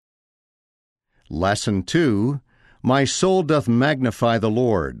Lesson 2, My soul doth magnify the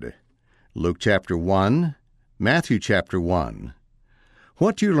Lord. Luke chapter 1, Matthew chapter 1.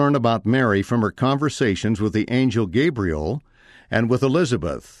 What do you learn about Mary from her conversations with the angel Gabriel and with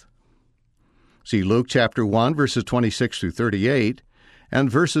Elizabeth? See Luke chapter 1, verses 26 through 38, and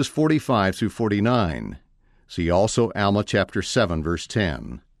verses 45 through 49. See also Alma chapter 7, verse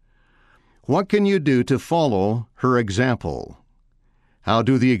 10. What can you do to follow her example? How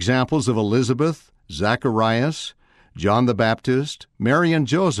do the examples of Elizabeth, Zacharias, John the Baptist, Mary, and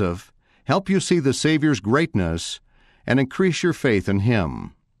Joseph help you see the Savior's greatness and increase your faith in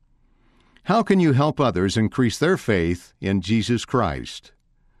Him? How can you help others increase their faith in Jesus Christ?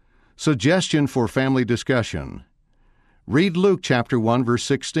 Suggestion for family discussion. Read Luke chapter 1, verse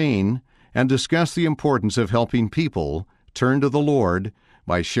 16, and discuss the importance of helping people turn to the Lord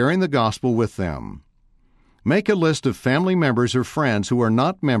by sharing the gospel with them. Make a list of family members or friends who are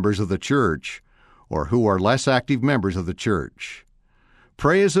not members of the church or who are less active members of the church.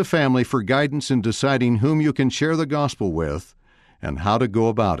 Pray as a family for guidance in deciding whom you can share the gospel with and how to go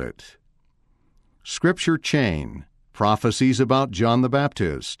about it. Scripture chain. Prophecies about John the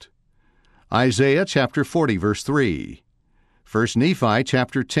Baptist. Isaiah chapter 40, verse 3. 1 Nephi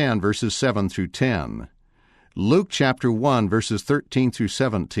chapter 10, verses 7 through 10. Luke chapter 1, verses 13 through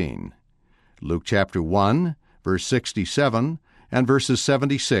 17. Luke chapter 1, verse 67, and verses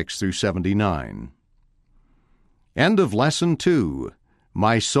 76 through 79. End of Lesson 2.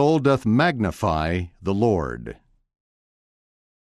 My soul doth magnify the Lord.